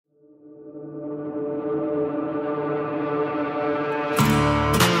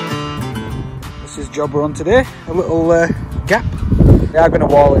job we're on today, a little gap. We are going to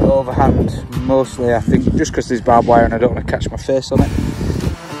wall it overhand mostly, I think, just because there's barbed wire and I don't want to catch my face on it.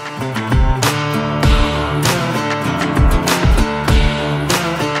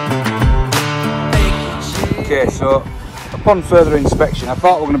 Okay, so upon further inspection, I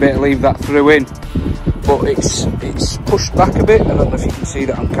thought we were going to be able to leave that through in, but it's pushed back a bit. I don't know if you can see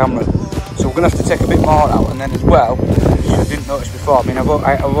that on camera. So we're going to have to take a bit more out, and then as well, which I didn't notice before, I mean, I've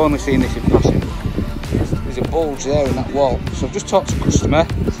only seen this in passing, there's a bulge there in that wall. So I've just talked to a customer,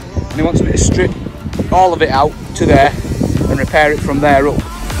 and he wants me to strip all of it out to there and repair it from there up.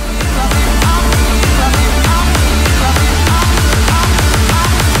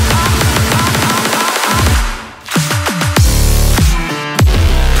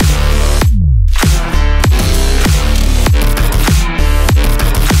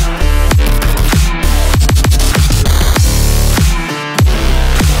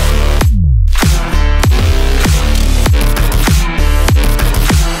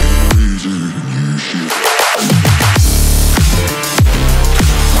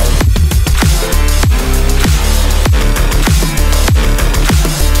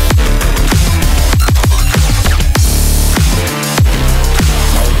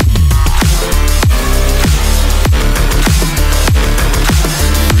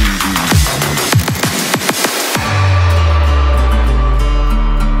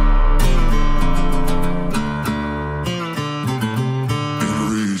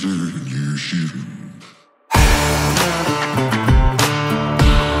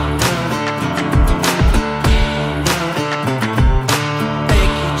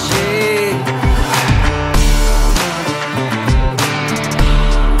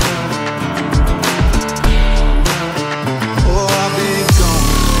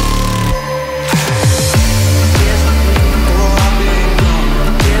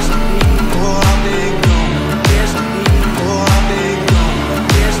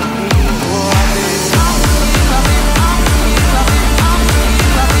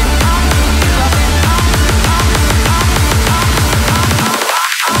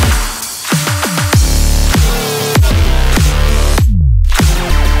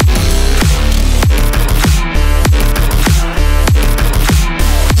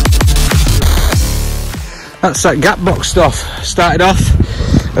 That's that gap box stuff. Started off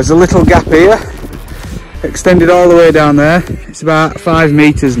as a little gap here, extended all the way down there. It's about 5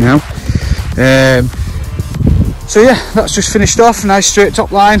 meters now. So yeah, that's just finished off. Nice straight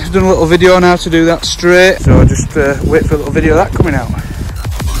top line. I've done a little video on how to do that straight. So just wait for a little video of that coming out.